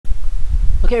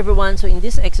Okay everyone, so in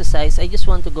this exercise I just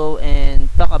want to go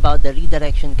and talk about the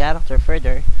redirection character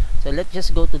further. So let's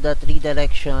just go to that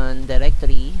redirection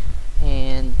directory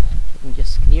and let me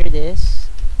just clear this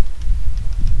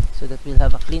so that we'll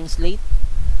have a clean slate.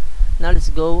 Now let's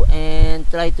go and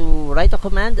try to write a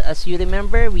command. As you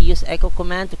remember, we use echo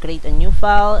command to create a new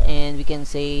file, and we can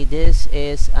say this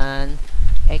is an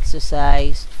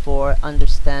exercise for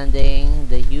understanding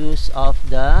the use of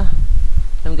the.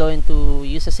 I'm going to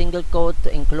use a single quote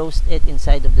to enclose it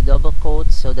inside of the double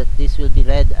quote so that this will be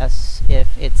read as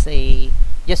if it's a,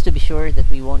 just to be sure that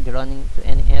we won't be running into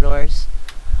any errors.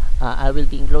 I will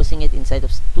be enclosing it inside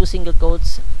of two single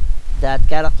quotes, that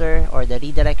character or the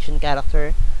redirection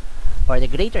character or the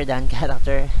greater than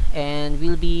character, and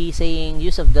we'll be saying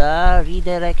use of the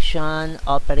redirection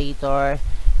operator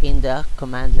in the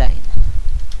command line.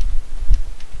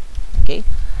 Okay.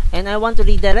 And I want to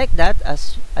redirect that.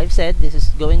 As I've said, this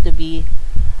is going to be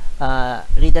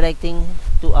redirecting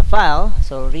to a file.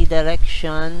 So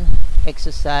redirection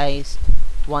exercise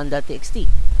 1.txt.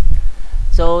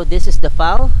 So this is the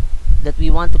file that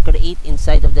we want to create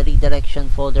inside of the redirection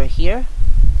folder here.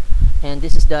 And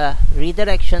this is the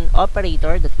redirection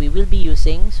operator that we will be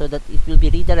using so that it will be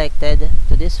redirected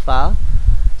to this file.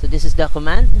 So this is the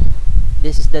command.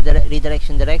 This is the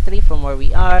redirection directory from where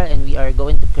we are, and we are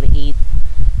going to create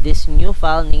this new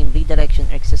file named redirection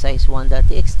exercise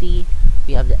 1.txt.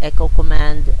 We have the echo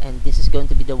command, and this is going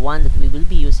to be the one that we will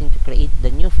be using to create the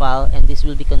new file, and this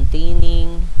will be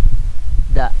containing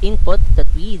the input that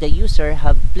we, the user,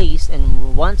 have placed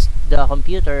and wants the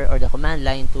computer or the command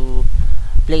line to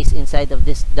place inside of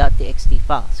this .txt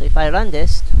file. So if I run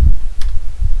this,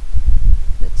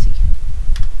 let's see,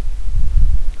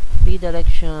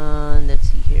 redirection, let's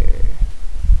see here,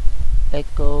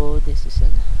 echo, this is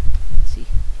an, let's see,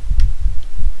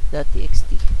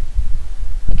 .txt.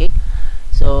 Okay,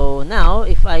 so now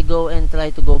if I go and try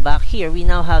to go back here, we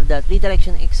now have that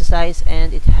redirection exercise,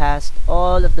 and it has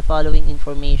all of the following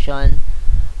information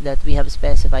that we have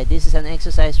specified. This is an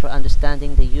exercise for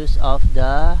understanding the use of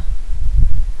the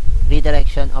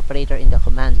redirection operator in the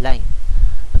command line.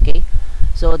 Okay,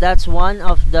 so that's one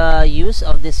of the use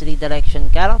of this redirection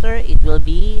character. It will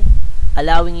be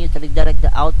allowing you to redirect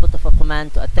the output of a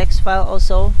command to a text file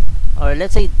also, or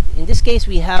let's say in this case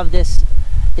we have this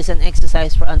is an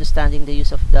exercise for understanding the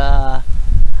use of the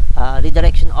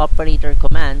redirection operator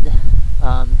command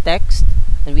text,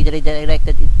 and we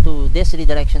redirected it to this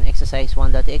redirection exercise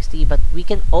 1.txt. But we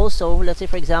can also, let's say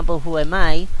for example, who am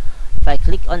I? If I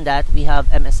click on that, we have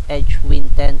ms edge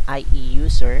win10 IE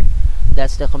user.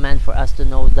 That's the command for us to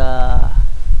know the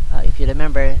if you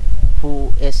remember,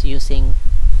 who is using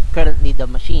currently the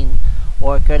machine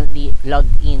or currently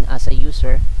logged in as a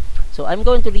user. So I'm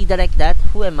going to redirect that,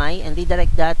 who am I, and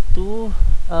redirect that to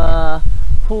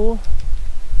who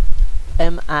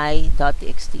am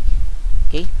I.txt.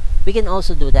 Okay, we can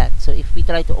also do that. So if we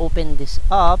try to open this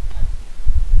up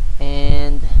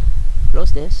and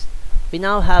close this, we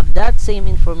now have that same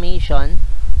information,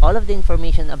 all of the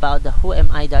information about the who am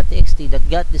I.txt that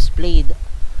got displayed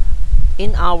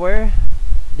in our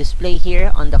display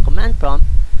here on the command prompt.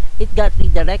 It got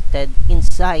redirected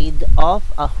inside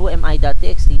of a who am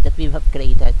I.txt that we have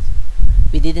created.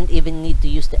 We didn't even need to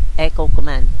use the echo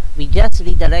command. We just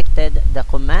redirected the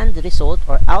command result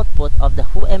or output of the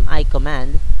who am I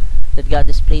command that got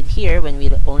displayed here when we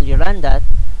only run that,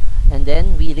 and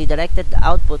then we redirected the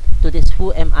output to this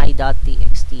who am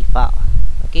I.txt file.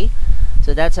 Okay,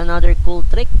 so that's another cool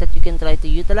trick that you can try to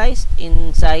utilize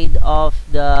inside of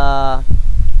the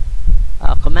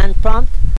command prompt.